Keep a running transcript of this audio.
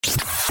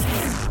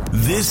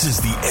This is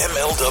the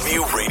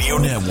MLW Radio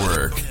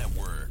Network.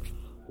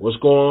 What's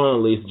going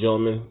on, ladies and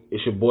gentlemen?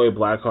 It's your boy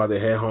Blackheart, the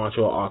head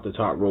honcho off the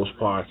Top Roast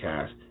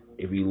Podcast.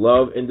 If you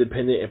love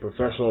independent and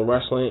professional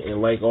wrestling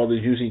and like all the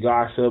juicy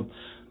gossip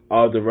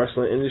of the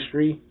wrestling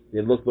industry,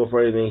 then look no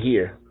further than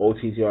here,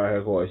 OTTR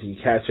Headquarters. You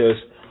can catch us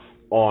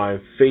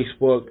on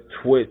Facebook,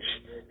 Twitch,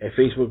 and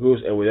Facebook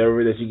groups, and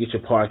whatever that you get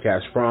your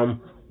podcast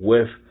from,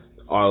 with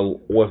our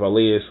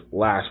latest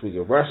Last Week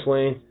of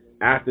Wrestling,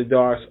 After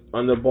Darks,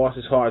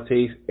 Underboss's Hard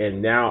Taste,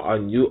 and now our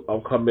new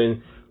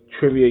upcoming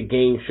trivia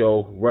game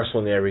show,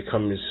 WrestleNary,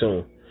 coming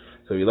soon.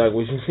 So if you like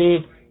what you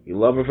see, you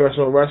love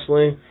professional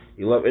wrestling,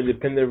 you love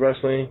independent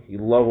wrestling, you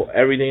love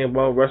everything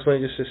about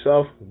wrestling just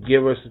yourself,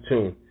 give us a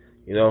tune.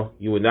 You know,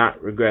 you would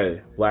not regret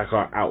it.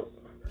 Blackheart out.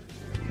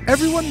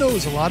 Everyone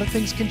knows a lot of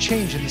things can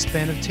change in the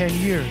span of 10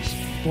 years.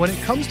 But when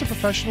it comes to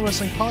professional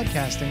wrestling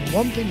podcasting,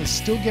 one thing is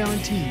still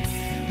guaranteed.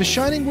 The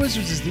Shining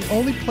Wizards is the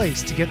only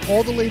place to get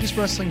all the latest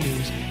wrestling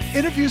news,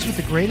 interviews with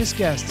the greatest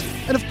guests,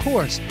 and of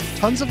course,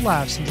 tons of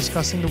laughs in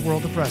discussing the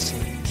world of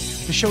wrestling.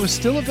 The show is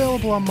still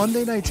available on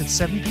Monday nights at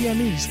 7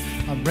 p.m. East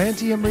on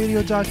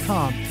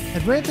rantemradio.com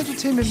and Rant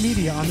Entertainment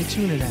Media on the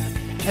TuneIn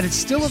app. And it's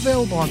still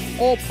available on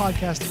all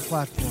podcasting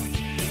platforms.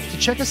 To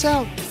check us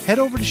out, head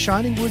over to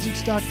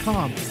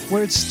shiningwizards.com,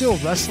 where it's still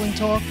wrestling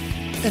talk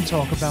and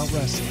talk about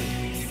wrestling.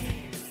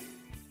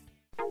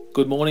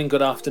 Good morning,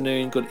 good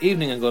afternoon, good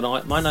evening, and good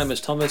night. My name is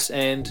Thomas,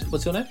 and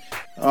what's your name?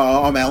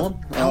 I'm Alan.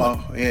 Alan.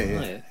 Oh,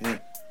 yeah.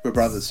 We're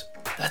brothers.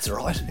 That's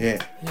right.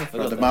 Yeah.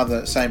 Got the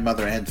mother, same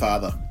mother and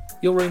father.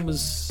 Your room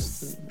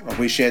was... Oh,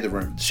 we shared the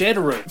room. Shared a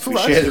room. We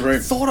shared the room.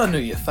 Thought I knew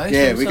your face.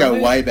 Yeah, we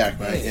go way back,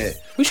 mate. Yeah.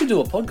 We should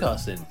do a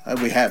podcast then.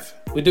 We have.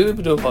 We do a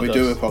podcast. We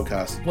do a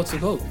podcast. What's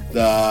it called?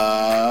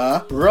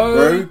 The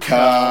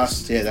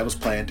Broadcast. Yeah, that was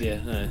planned.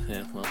 Yeah.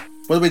 Well.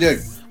 What do we do?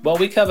 Well,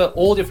 we cover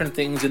all different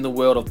things in the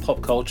world of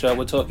pop culture.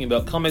 We're talking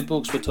about comic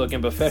books, we're talking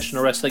about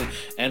professional wrestling,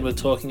 and we're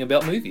talking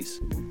about movies.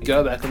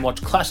 Go back and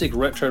watch classic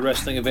retro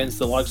wrestling events,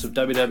 the likes of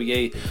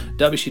WWE,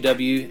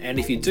 WCW, and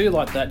if you do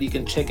like that, you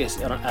can check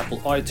us out on Apple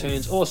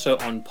iTunes, also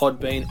on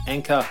Podbean,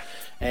 Anchor,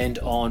 and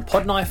on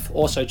Podknife.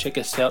 Also check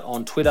us out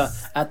on Twitter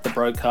at The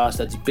Broadcast.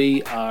 That's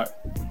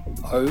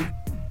BROKAST.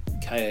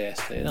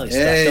 Nearly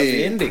stuffed up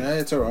the ending. Yeah,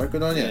 it's alright,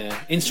 good on you. Yeah.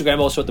 Instagram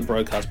also at The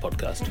Broadcast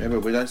Podcast. Remember,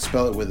 we don't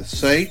spell it with a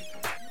C,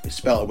 we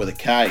spell it with a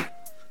K.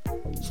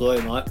 Sorry,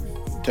 mate.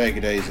 Take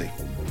it easy.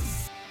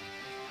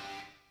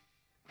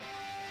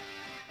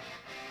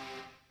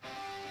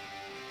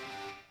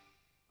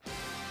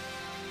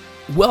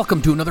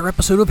 Welcome to another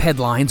episode of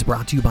Headlines,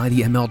 brought to you by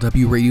the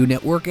MLW Radio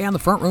Network and the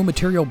Front Row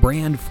Material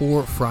brand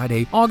for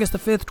Friday, August the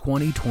 5th,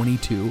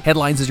 2022.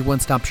 Headlines is your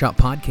one-stop shop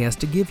podcast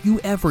to give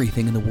you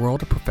everything in the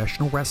world of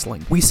professional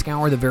wrestling. We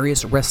scour the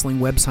various wrestling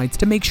websites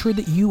to make sure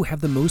that you have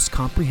the most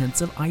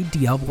comprehensive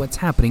idea of what's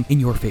happening in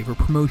your favorite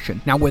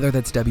promotion. Now, whether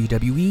that's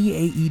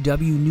WWE,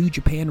 AEW, New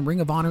Japan,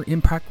 Ring of Honor,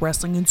 Impact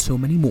Wrestling, and so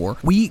many more,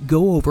 we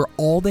go over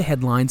all the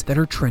headlines that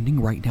are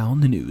trending right now in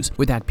the news.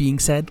 With that being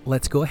said,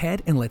 let's go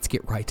ahead and let's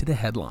get right to the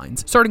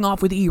headlines. Starting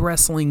off with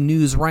e-wrestling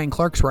news, Ryan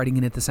Clark's writing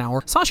in at this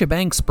hour. Sasha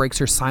Banks breaks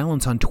her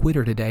silence on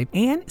Twitter today,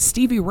 and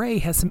Stevie Ray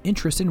has some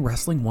interest in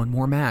wrestling one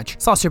more match.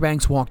 Sasha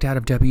Banks walked out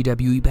of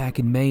WWE back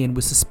in May and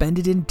was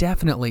suspended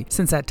indefinitely.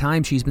 Since that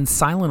time, she's been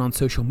silent on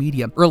social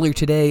media. Earlier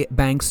today,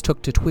 Banks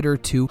took to Twitter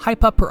to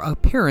hype up her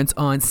appearance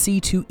on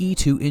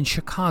C2E2 in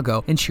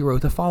Chicago, and she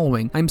wrote the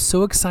following: "I'm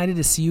so excited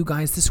to see you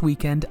guys this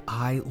weekend.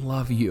 I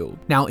love you."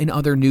 Now, in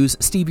other news,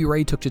 Stevie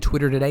Ray took to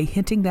Twitter today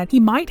hinting that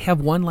he might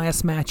have one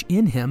last match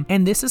in him,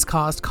 and this has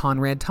caused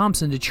Conrad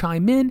Thompson to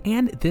chime in,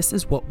 and this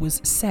is what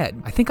was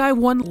said. "I think I have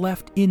one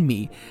left in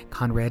me,"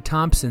 Conrad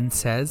Thompson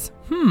says.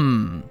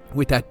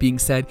 With that being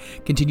said,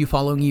 continue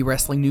following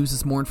e-wrestling news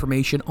as more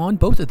information on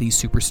both of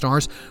these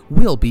superstars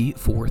will be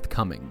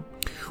forthcoming.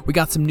 We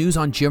got some news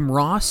on Jim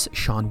Ross,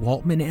 Sean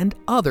Waltman, and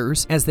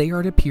others as they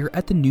are to appear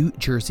at the New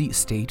Jersey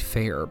State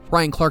Fair.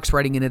 Ryan Clark's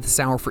writing in at this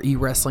hour for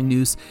e-wrestling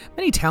news.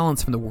 Many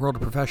talents from the world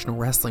of professional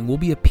wrestling will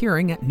be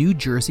appearing at New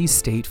Jersey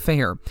State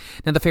Fair.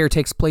 Now, the fair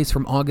takes place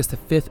from August the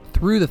 5th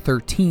through the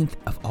 13th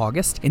of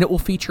August, and it will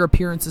feature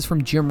appearances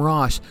from Jim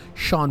Ross,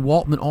 Sean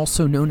Waltman,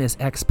 also known as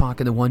X-Pac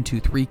and the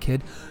 1-2-3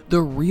 Kid,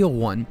 the real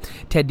one,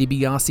 Ted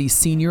DiBiase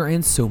Sr.,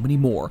 and so many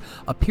more.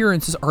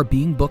 Appearances are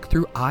being booked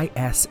through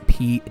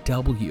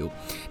ISPW.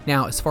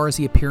 Now, as far as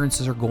the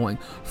appearances are going,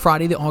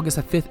 Friday, the August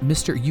the 5th,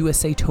 Mr.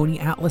 USA Tony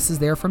Atlas is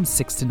there from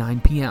 6 to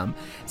 9 p.m.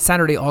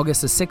 Saturday,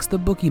 August the 6th, the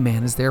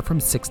Boogeyman is there from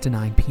 6 to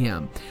 9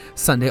 p.m.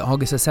 Sunday,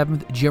 August the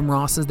 7th, Jim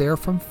Ross is there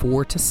from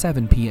 4 to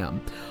 7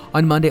 p.m.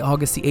 On Monday,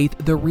 August the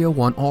 8th, the real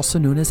one, also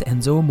known as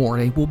Enzo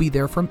Amore, will be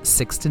there from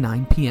 6 to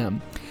 9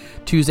 p.m.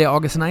 Tuesday,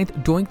 August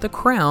 9th, Doink the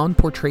Crown,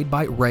 portrayed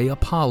by Ray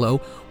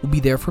Apollo, will be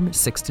there from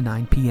 6 to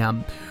 9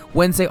 p.m.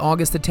 Wednesday,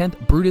 August the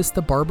 10th, Brutus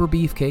the Barber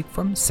Beefcake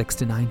from 6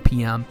 to 9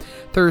 p.m.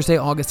 Thursday,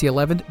 August the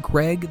 11th,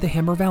 Greg the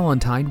Hammer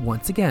Valentine,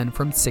 once again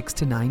from 6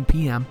 to 9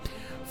 p.m.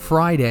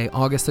 Friday,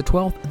 August the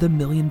 12th, the $1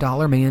 Million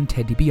Man,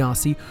 Ted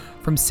DiBiase,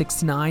 from 6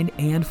 to 9.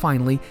 And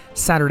finally,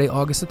 Saturday,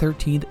 August the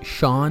 13th,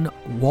 Sean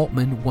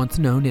Waltman, once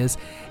known as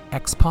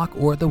X-Pac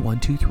or the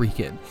 1-2-3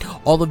 Kid.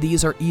 All of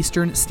these are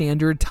Eastern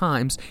Standard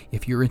Times.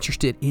 If you're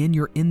interested in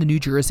the New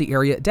Jersey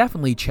area,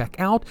 definitely check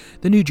out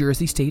the New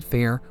Jersey State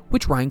Fair,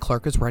 which Ryan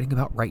Clark is writing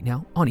about right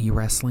now on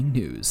eWrestling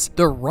News.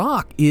 The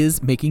Rock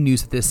is making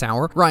news at this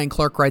hour. Ryan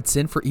Clark writes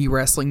in for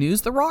eWrestling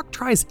News. The Rock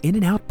tries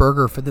In-N-Out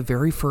Burger for the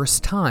very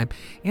first time,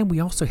 and we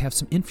also have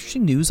some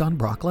interesting news on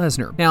Brock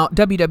Lesnar. Now,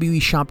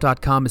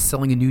 WWEshop.com is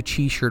selling a new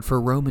t-shirt for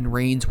Roman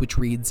Reigns, which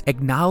reads,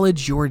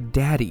 "Acknowledge your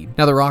daddy."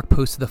 Now, The Rock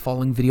posted the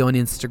following video on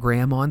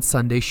Instagram on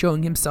Sunday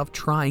showing himself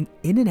trying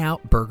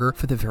In-N-Out Burger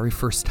for the very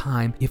first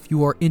time. If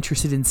you are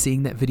interested in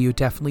seeing that video,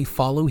 definitely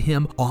follow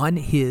him on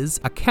his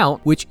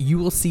account, which you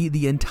will see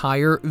the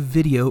entire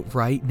video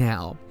right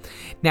now.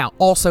 Now,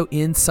 also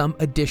in some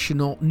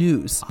additional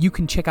news, you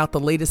can check out the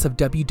latest of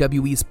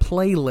WWE's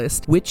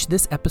playlist, which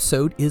this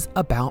episode is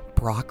about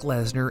Brock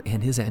Lesnar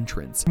and his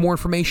entrance. For more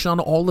information on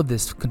all of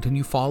this,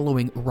 continue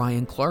following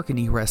Ryan Clark and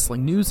eWrestling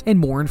News, and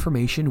more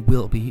information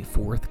will be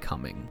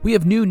forthcoming. We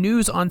have new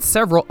news on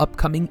several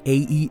upcoming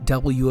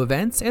AEW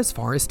events as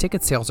far as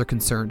ticket sales are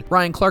concerned.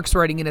 Ryan Clark's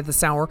writing in at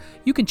this hour.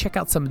 You can check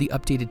out some of the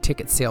updated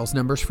ticket sales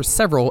numbers for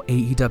several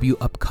AEW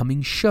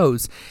upcoming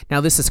shows. Now,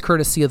 this is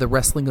courtesy of the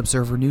Wrestling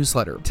Observer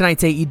newsletter.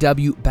 Tonight's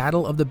AEW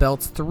Battle of the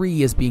Belts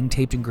 3 is being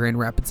taped in Grand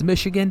Rapids,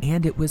 Michigan,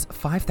 and it was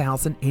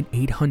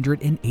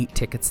 5,808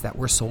 tickets that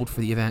were sold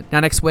for the event.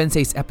 Now, next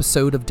Wednesday's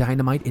episode of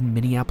Dynamite in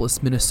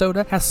Minneapolis,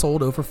 Minnesota has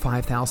sold over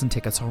 5,000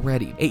 tickets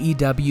already.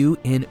 AEW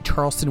in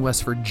Charleston,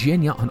 West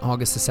Virginia on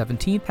August the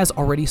 17th has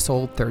already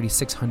sold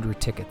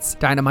 3,600 tickets.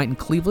 Dynamite in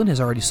Cleveland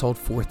has already sold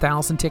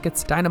 4,000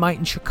 tickets. Dynamite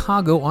in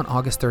Chicago on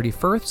August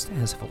 31st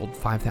has sold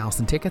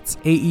 5,000 tickets.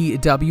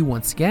 AEW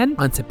once again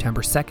on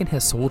September 2nd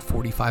has sold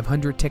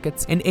 4,500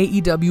 tickets. And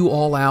AEW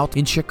All Out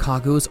in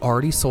Chicago has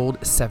already sold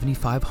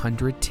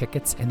 7,500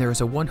 tickets, and there is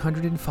a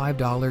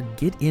 $105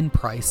 get-in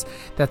price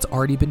that's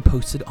already been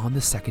posted on the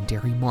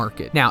secondary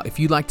market. Now, if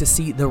you'd like to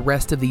see the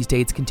rest of these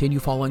dates, continue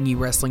following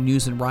eWrestling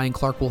News, and Ryan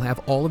Clark will have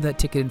all of that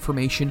ticket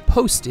information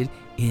posted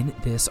in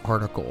this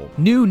article.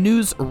 New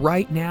news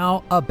right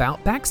now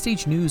about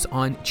backstage news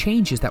on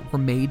changes that were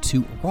made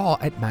to Raw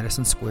at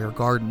Madison Square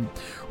Garden.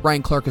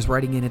 Ryan Clark is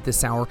writing in at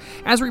this hour.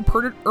 As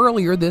reported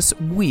earlier this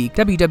week,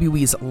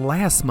 WWE's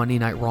last Monday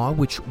Night Raw,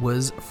 which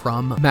was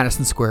from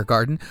Madison Square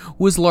Garden,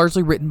 was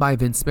largely written by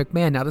Vince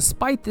McMahon. Now,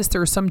 despite this,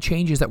 there are some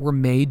changes that were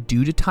made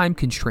due to time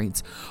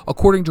constraints.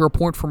 According to a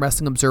report from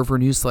Wrestling Observer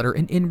newsletter,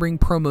 an in-ring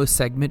promo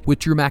segment with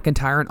Drew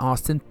McIntyre and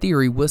Austin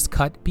Theory was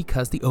cut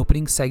because the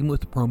opening segment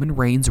with Roman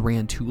Reigns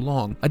ran too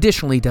long.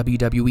 Additionally,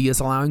 WWE is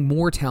allowing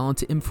more talent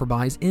to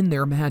improvise in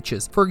their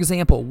matches. For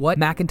example, what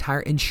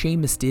McIntyre and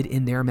Sheamus did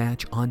in their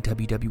match on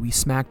WWE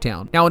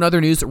SmackDown. Now, in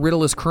other news,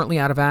 Riddle is currently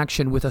out of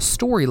action with a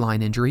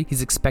storyline injury.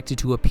 He's expected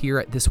to appear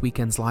at this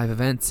weekend's live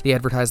events. The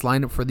advertised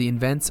lineup for the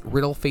events,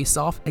 Riddle face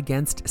off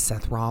against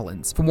Seth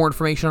Rollins. For more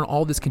information on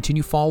all this,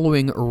 continue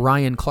following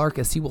Ryan Clark,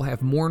 as he will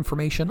have more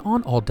information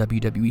on all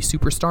WWE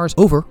superstars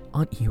over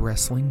on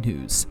eWrestling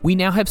News. We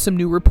now have some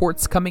new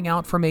reports coming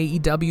out from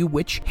AEW,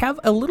 which have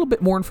a little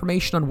bit more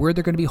information on where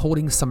they're going to be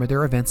holding some of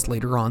their events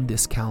later on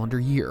this calendar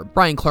year.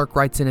 Ryan Clark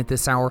writes in at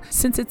this hour,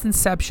 since its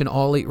inception,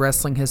 All Elite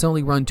Wrestling has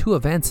only run 2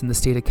 events in the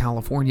state of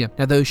California.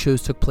 Now, those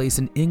shows took place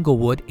in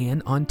Inglewood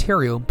and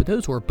Ontario, but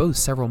those were both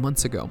several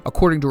months ago.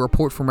 According to a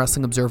report from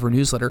Wrestling Observer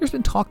newsletter, there's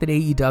been talk that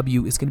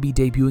AEW is going to be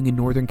debuting in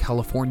Northern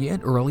California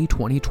in early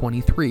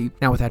 2023.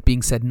 Now, with that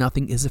being said,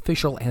 nothing is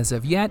official as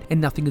of yet,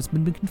 and nothing has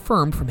been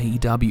confirmed from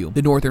AEW.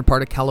 The northern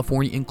part of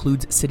California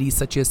includes cities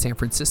such as San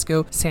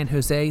Francisco, San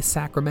Jose,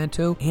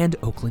 Sacramento, and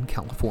Oakland,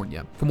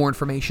 California. For more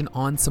information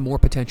on some more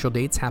potential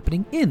dates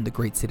happening in the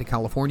great state of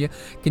California,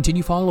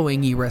 continue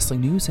following eWrestling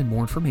News, and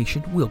more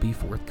information will be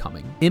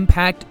forthcoming.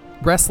 Impact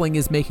Wrestling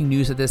is making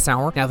news at this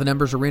hour. Now, the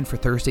numbers are in for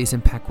Thursday's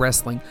Impact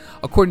Wrestling.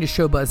 According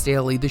to Showbuzz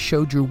Daily, the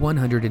show drew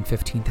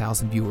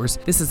 115,000 viewers.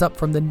 This is up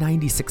from the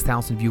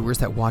 96,000 viewers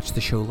that watched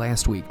the show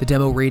last week. The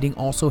demo rating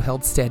also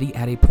held steady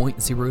at a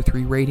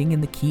 .03 rating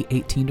in the key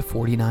 18 to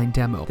 49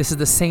 demo. This is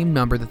the same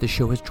number that the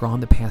show has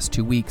drawn the past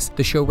 2 weeks.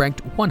 The show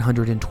ranked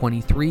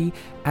 123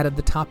 out of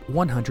the top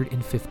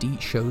 150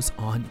 shows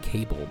on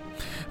cable.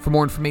 For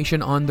more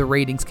information on the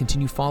ratings,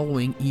 continue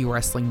following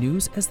eWrestling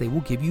News, as they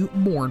will give you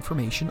more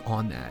information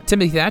on that.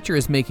 Timothy Thatcher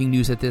is making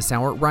news at this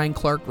hour. Ryan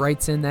Clark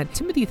writes in that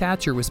Timothy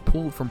Thatcher was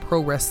pulled from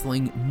Pro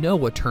Wrestling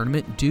Noah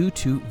tournament due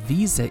to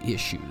visa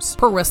issues.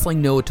 Pro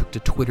Wrestling Noah took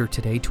to Twitter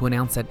today to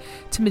announce that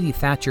Timothy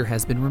Thatcher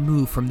has been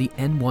removed from the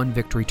N1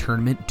 Victory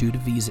Tournament due to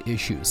visa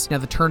issues. Now,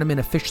 the tournament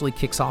officially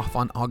kicks off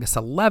on August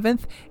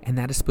 11th, and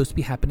that is supposed to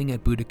be happening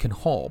at Budokan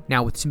Hall.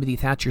 Now, with Timothy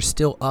Thatcher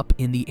still up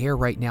in the air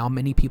right now,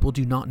 many people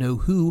do not know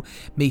who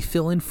may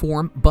fill in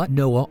for him, but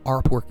Noah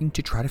are working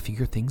to try to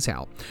figure things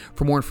out.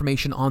 For more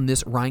information on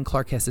this, Ryan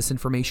Clark has this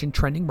information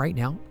trending right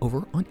now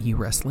over on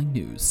eWrestling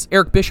News.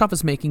 Eric Bischoff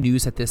is making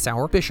news at this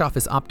hour. Bischoff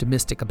is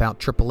optimistic about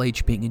Triple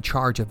H being in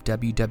charge of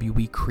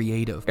WWE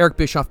Creative. Eric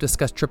Bischoff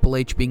discussed Triple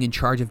H being in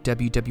charge of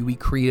WWE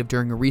Creative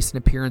during a recent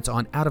appearance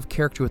on Out of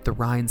Character with the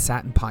Ryan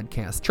Satin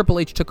podcast. Triple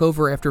H took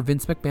over after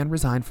Vince McMahon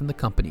resigned from the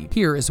company.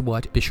 Here is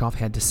what Bischoff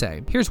had to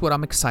say. Here's what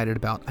I'm excited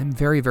about. I'm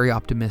very, very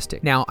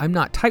optimistic. Now, I'm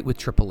not tight with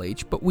Triple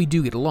H, but we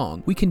do get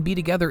along. We can be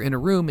together in a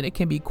room and it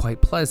can be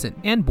quite pleasant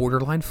and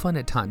borderline fun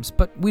at times,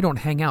 but we don't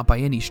hang out by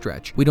any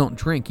stretch. We don't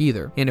drink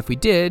either. And if we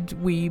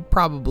did, we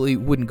probably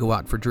wouldn't go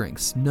out for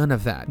drinks. None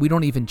of that. We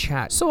don't even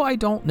chat. So I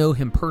don't know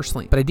him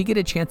personally, but I did get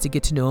a chance to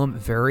get to know him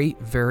very,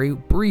 very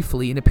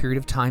briefly in a period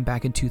of time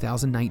back in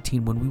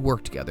 2019 when we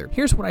worked together.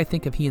 Here's what I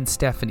think of he and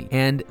Stephanie,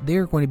 and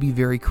they're going to be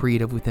very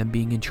creative with them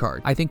being in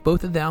charge. I think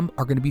both of them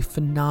are going to be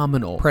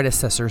phenomenal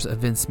predecessors of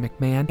Vince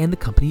McMahon, and the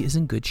company is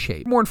in good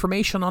shape. For more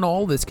information on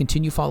all this,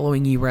 continue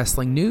following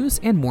eWrestling News,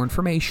 and more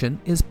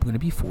information is going to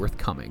be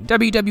forthcoming.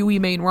 WWE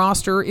main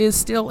roster is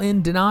still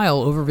in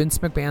denial over Vince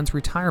McMahon's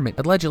retirement.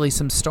 Allegedly,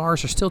 some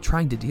stars are still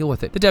trying to deal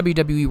with it. The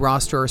WWE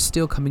roster are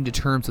still coming to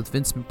terms with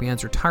Vince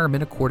McMahon's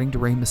retirement, according to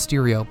Rey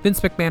Mysterio. Vince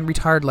McMahon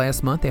retired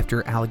last month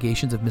after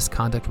allegations of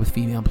misconduct with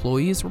female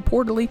employees.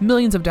 Reportedly,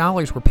 millions of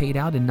dollars were paid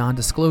out in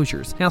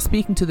non-disclosures. Now,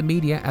 speaking to the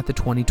media at the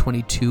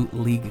 2022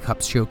 League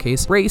Cup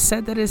Showcase, Rey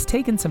said that it has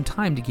taken some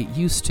time to get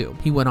used to.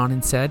 He went on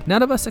and said,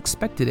 "None of us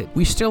expected it.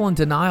 We're still in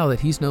denial that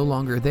he's no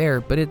longer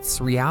there, but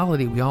it's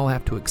reality we all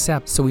have to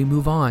accept, so we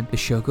move on. The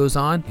show goes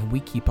on, and we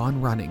keep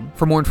on running."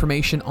 For more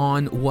information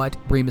on what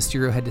Rey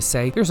Mysterio had to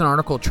say, there's an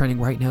article trending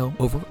right now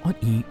over on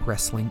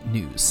eWrestling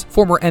News.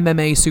 Former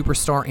MMA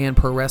superstar and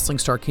pro wrestling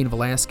star Cain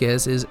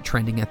Velasquez is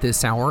trending at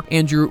this hour.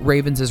 Andrew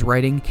Ravens is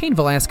writing, Cain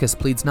Velasquez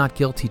pleads not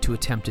guilty to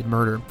attempted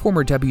murder.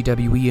 Former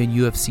WWE and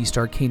UFC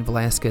star Cain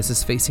Velasquez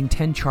is facing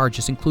 10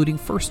 charges, including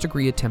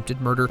first-degree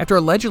attempted murder, after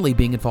allegedly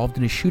being involved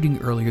in a shooting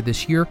earlier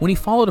this year when he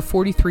followed a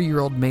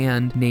 43-year-old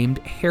man named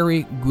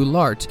Harry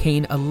Goulart.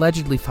 Cain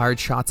allegedly fired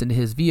shots into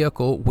his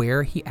vehicle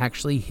where he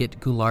actually hit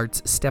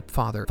Goulart's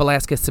stepfather.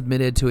 Velasquez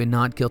submitted to a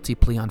not guilty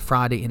plea on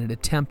Friday in an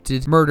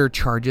attempted murder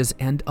charges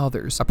and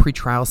others. A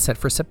pretrial set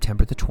for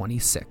September the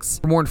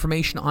 26th. For more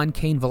information on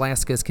Cain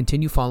Velasquez,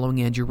 continue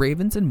following Andrew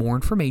Ravens, and more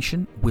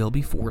information will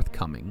be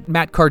forthcoming.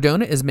 Matt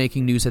Cardona is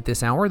making news at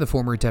this hour. The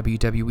former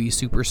WWE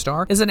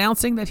superstar is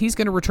announcing that he's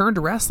going to return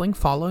to wrestling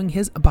following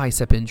his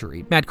bicep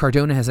injury. Matt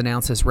Cardona has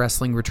announced his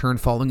wrestling return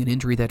following an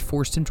injury that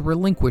forced him to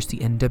relinquish the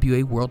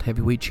NWA World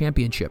Heavyweight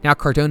Championship. Now,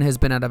 Cardona has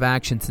been out of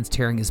action since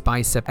tearing his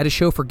bicep at a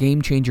show for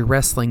Game Changer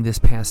Wrestling this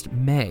past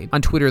May.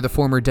 On Twitter, the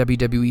former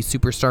WWE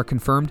superstar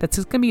confirmed that this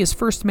is going to be his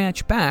first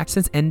match back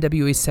since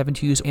NWA's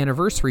 70th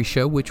anniversary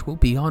show, which will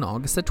be on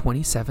August the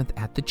 27th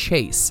at the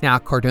Chase. Now,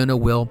 Cardona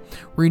will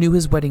renew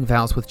his wedding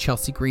vows with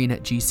Chelsea Green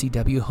at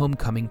GCW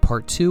Homecoming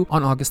Part 2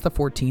 on August the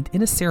 14th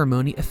in a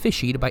ceremony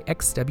officiated by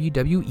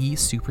ex-WWE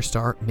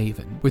superstar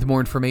Maven. With more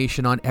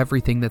information on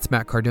everything that's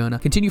Matt Cardona,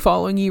 continue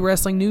following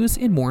eWrestling News,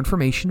 and more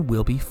information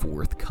will be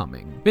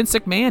forthcoming. Vince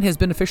McMahon has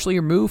been officially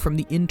removed from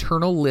the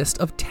internal list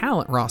of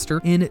talent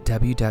roster in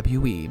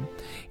WWE.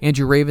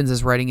 Andrew Ravens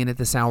is writing in at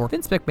this hour,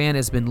 Vince McMahon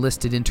has been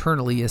listed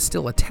internally as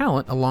still a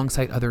talent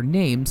alongside other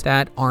names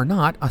that are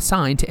not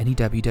assigned to any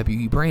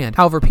WWE brand.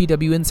 However,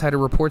 PW Insider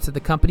reports that the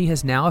company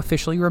has now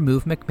officially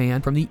removed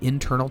McMahon from the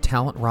internal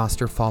talent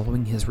roster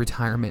following his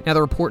retirement. Now,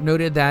 the report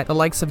noted that the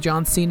likes of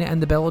John Cena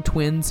and the Bella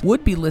Twins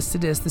would be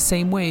listed as the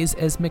same ways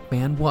as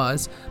McMahon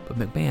was, but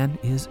McMahon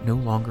is no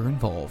longer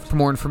involved. For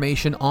more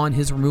information on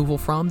his removal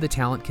from the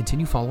talent,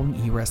 continue following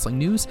eWrestling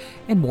News,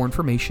 and more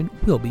information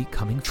will be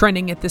coming.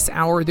 Trending at this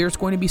hour, there's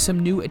going to be some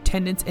new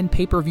attendance and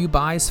pay-per-view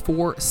buys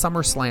for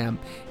SummerSlam.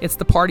 It's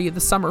the party of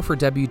the summer for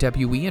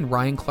WWE, and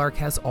Ryan Clark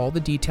has all the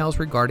details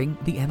regarding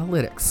the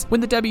analytics.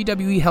 When the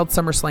WWE held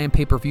SummerSlam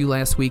pay-per-view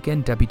last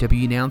weekend,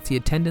 WWE announced the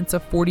attendance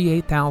of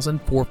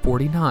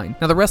 48,449.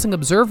 Now, the Wrestling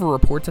Observer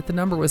reports that the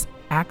number was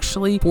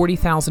actually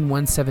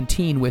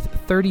 40,117, with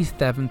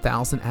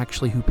 37,000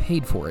 actually who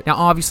paid for it. Now,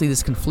 obviously,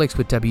 this conflicts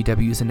with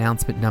WWE's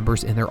announcement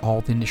numbers in their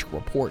all initial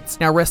reports.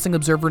 Now, Wrestling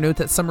Observer notes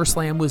that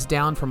SummerSlam was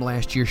down from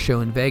last year's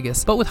show in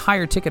Vegas, but with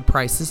higher ticket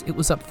prices, it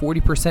was up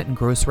 40% in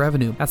gross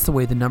revenue. That's the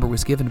way the number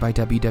was given by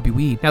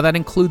WWE. Now, that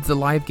includes the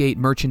Livegate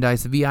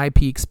merchandise, the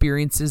VIP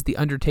experiences, the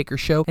Undertaker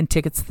show, and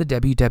tickets to the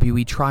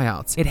WWE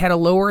tryouts. It had a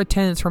lower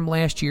attendance from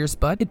last year's,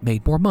 but it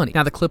made more money.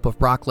 Now, the clip of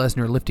Brock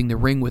Lesnar lifting the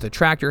ring with a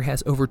tractor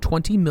has over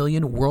 20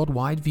 million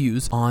worldwide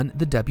views on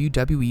the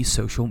WWE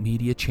social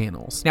media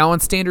channels. Now, on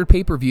standard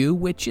pay-per-view,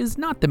 which is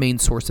not the main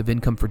source of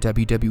income for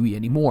WWE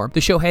anymore,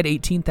 the show had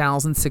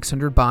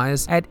 18,600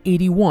 buys at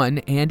 81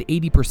 and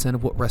 80%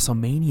 of what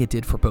WrestleMania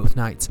did for both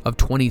nights, of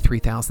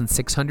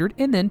 23,600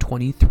 and then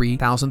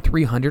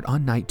 23,300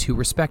 on night 2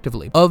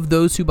 respectively. Of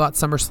those who bought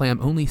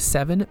SummerSlam, only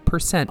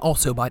 7%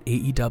 also bought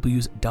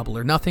AEW's Double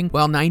or Nothing,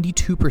 while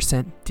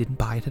 92% didn't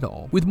buy it at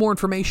all. With more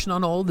information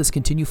on all this,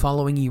 continue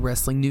following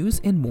eWrestling News,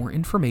 and more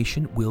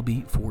information will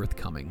be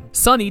forthcoming.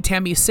 Sonny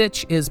Tammy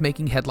Sytch is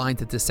making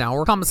headlines at this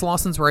hour. Thomas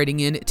Lawson's writing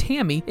in,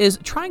 Tammy is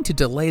trying to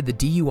delay the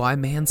DUI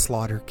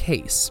manslaughter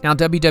case. Now,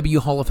 WWE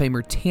Hall of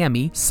Famer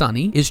Tammy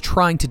Sunny, is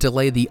trying to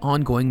delay the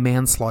ongoing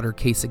manslaughter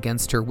case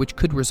against her, which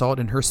could result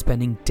in her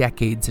spending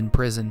decades in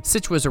prison.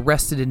 Sitch was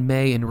arrested in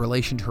May in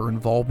relation to her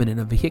involvement in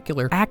a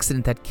vehicular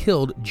accident that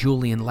killed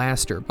Julian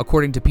Laster.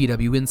 According to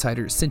PW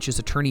Insider, Sitch's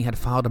attorney had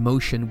filed a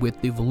motion with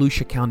the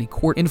Volusia County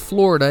Court in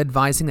Florida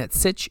advising that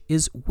Sitch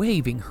is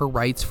waiving her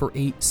rights for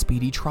a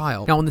speedy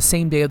trial. Now, on the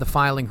same day of the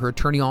filing, her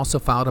attorney also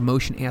filed a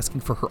motion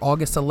asking for her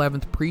August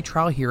 11th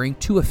pretrial hearing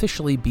to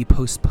officially be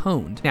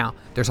postponed. Now,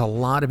 there's a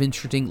lot of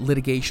interesting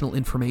litigational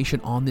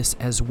information on this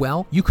as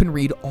well. You can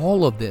read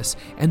all of this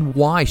and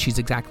why she's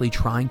exactly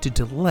trying to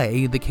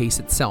delay the case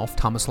itself.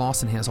 Thomas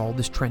Lawson has all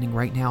this trending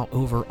right now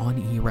over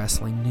on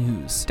eWrestling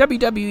News.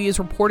 WWE is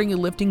reportedly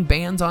lifting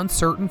bans on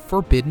certain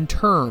forbidden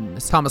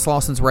terms. Thomas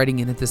Lawson's writing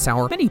in at this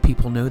hour, many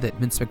people know that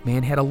Vince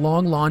McMahon had a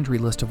long laundry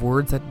list of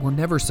words that were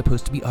never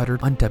supposed to be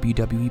uttered on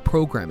WWE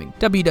programming.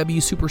 WWE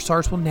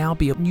superstars will now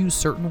be able to use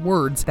certain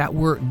words that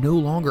were no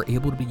longer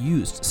able to be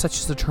used, such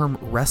as the term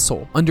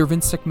wrestle. Under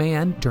Vince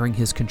McMahon, during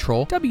his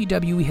control,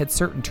 WWE had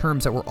certain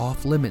terms that were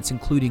off limits,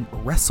 including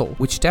wrestle,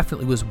 which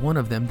definitely was one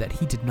of them that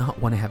he did not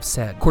want to have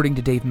said. According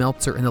to Dave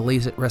Meltzer in the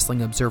Lazy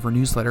Wrestling Observer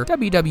newsletter,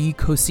 WWE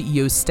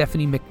co-CEOs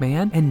Stephanie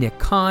McMahon and Nick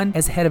Khan,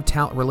 as head of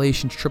talent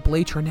relations Triple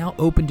H, are now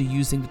open to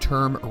using the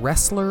term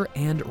wrestler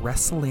and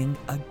wrestling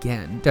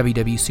again.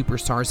 WWE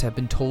superstars have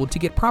been told to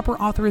get proper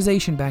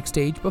authorization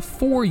backstage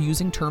before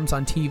using terms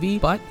on TV,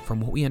 but from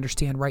what we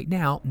understand right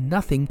now,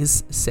 nothing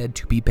is said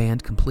to be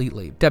banned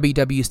completely.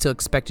 WWE is still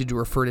expected to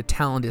refer to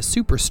talent as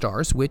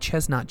superstars, which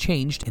has not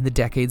changed in the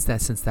decades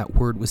since that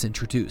word was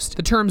introduced.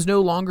 The terms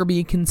no longer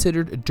being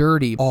considered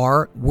dirty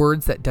are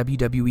words that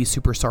WWE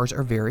superstars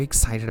are very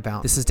excited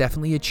about. This is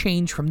definitely a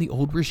change from the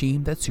old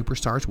regime that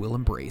superstars will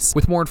embrace.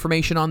 With more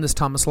information on this,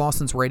 Thomas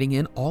Lawson's writing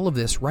in all of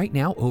this right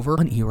now over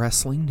on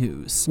eWrestling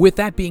News. With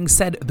that being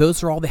said,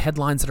 those are all the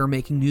headlines that are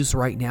making news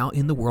right now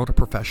in the world of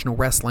professional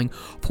wrestling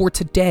for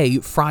today,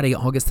 Friday,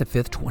 August the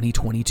 5th,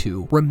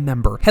 2022.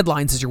 Remember,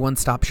 Headlines is your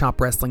one-stop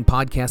shop wrestling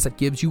podcast that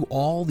gives you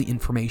all the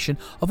information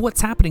of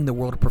what's happening in the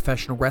world of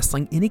professional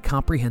wrestling in a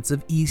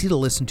comprehensive,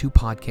 easy-to-listen-to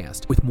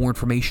podcast. With more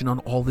information on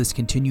all this,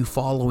 continue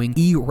following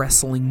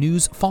eWrestling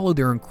News. Follow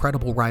their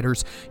incredible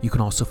writers. You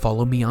can also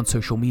follow me on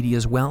social media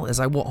as well, as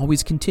I will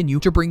always continue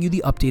to bring you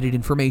the updated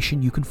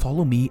information. You can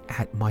follow me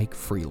at Mike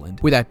Freeland.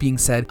 With that being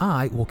said,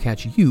 I will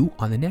catch you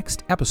on the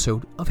next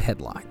episode of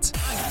Headlines.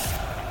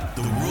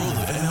 The world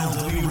of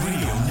MLW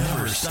Radio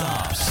never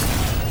stops.